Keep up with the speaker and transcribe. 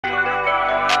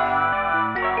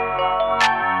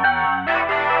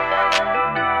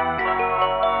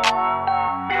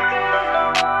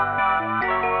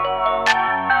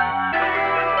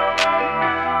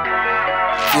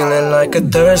like a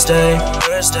Thursday.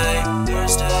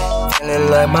 Feeling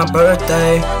like my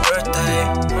birthday.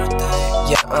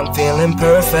 Yeah, I'm feeling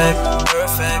perfect.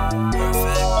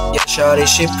 Yeah, shawty,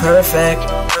 she perfect.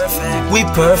 We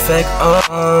perfect.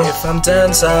 If I'm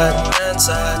downside,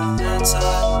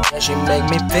 yeah, she make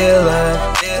me feel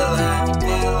like.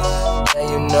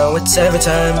 Yeah, you know it's every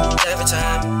time.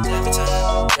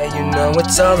 Yeah, you know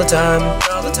it's all the time.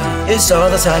 It's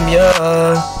all the time,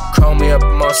 yeah. Call me up,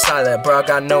 I'm all silent, bro, I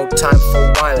got no time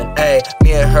for whilin. Ayy,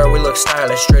 me and her, we look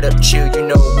stylish. Straight up chill, you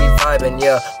know we vibin',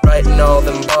 yeah. Writing all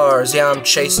them bars, yeah, I'm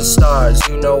chasing stars.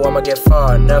 You know I'ma get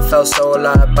far, never felt so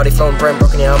alive. Body flowing, brain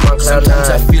broken, yeah, I'm on cloud 9. Sometimes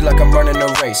I feel like I'm running a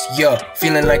race, yeah.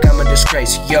 Feeling like I'm a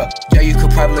disgrace, yeah. Yeah, you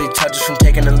could probably tell just from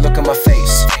taking a look at my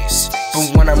face.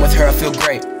 But when I'm with her, I feel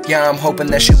great. Yeah, I'm hoping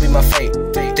that she'll be my fate.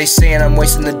 They saying I'm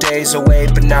wasting the days away,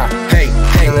 but nah, hey.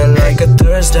 Feeling like a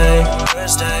Thursday.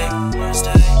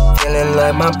 Feeling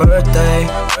like my birthday.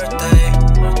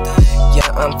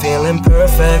 Yeah, I'm feeling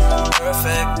perfect.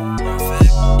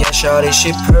 Yeah, shawty,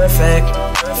 she perfect.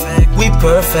 We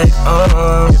perfect,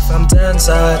 if I'm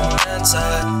downside,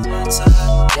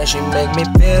 yeah, she make me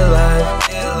feel like.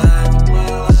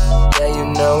 Yeah, you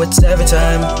know it's every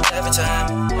time.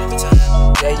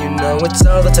 Yeah, you know it's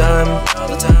all the time.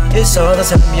 It's all the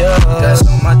time, yeah. Got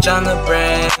so much on the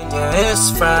brain, yeah,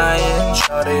 it's frying.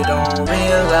 Shawty don't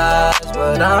realize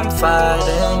what I'm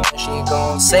fighting. She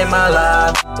gon' save my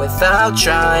life without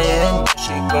trying.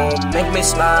 She gon' make me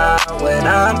smile when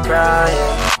I'm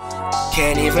crying.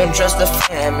 Can't even trust the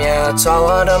fam, yeah, it's all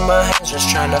out of my hands. Just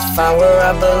trying to find where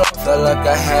I belong. Felt like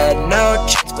I had no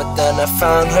chance, but then I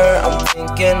found her. I'm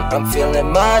thinking, I'm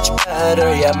feeling much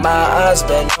better. Yeah, my eyes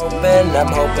been open, I'm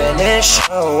hoping it's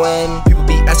showing. People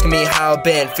be asking me how I've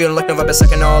been, feeling like November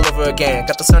 2nd all over again.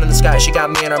 Got the sun in the sky, she got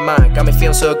me in her mind. Got me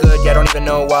feeling so good, yeah, I don't even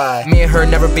know why. Me and her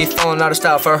never be falling out of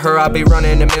style. For her, I'll be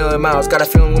running a million miles. Got a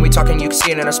feeling when we talking, you can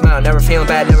see it in her smile. Never feeling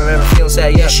bad, never ever feeling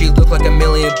sad. Yeah, she look like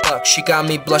 $1,000,000. She got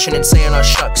me blushing and saying our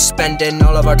shucks. Spending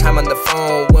all of our time on the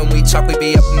phone. When we talk, we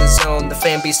be up in the zone. The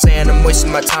fan be saying I'm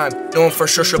wasting my time, knowing for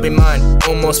sure she'll be mine.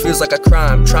 Almost feels like a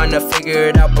crime, trying to figure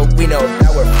it out, but we know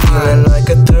that we're fine. Feeling like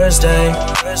a Thursday.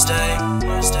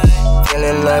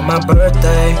 Feeling like my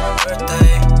birthday.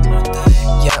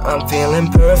 Yeah, I'm feeling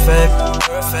perfect.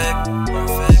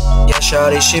 Yeah,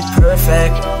 shawty, she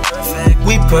perfect.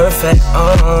 We perfect,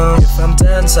 if I'm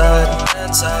downside,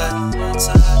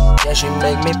 yeah, she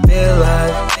make me feel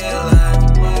like.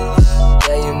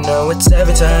 Yeah, you know it's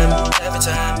every time.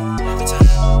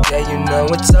 Yeah, you know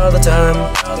it's all the time.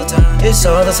 It's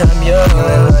all the time, yeah.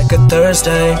 Feeling like a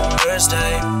Thursday.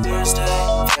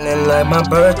 Feeling like my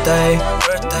birthday.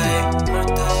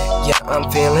 Yeah, I'm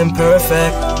feeling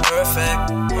perfect.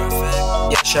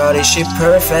 Yeah, shawty, she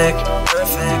perfect.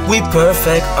 We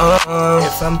perfect,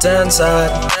 if I'm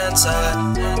downside,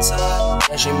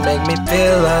 yeah, she make me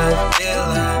feel like.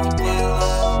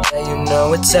 Yeah, you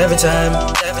know it's every time.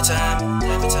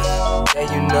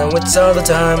 Yeah, you know it's all the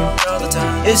time.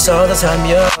 It's all the time,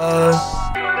 yeah.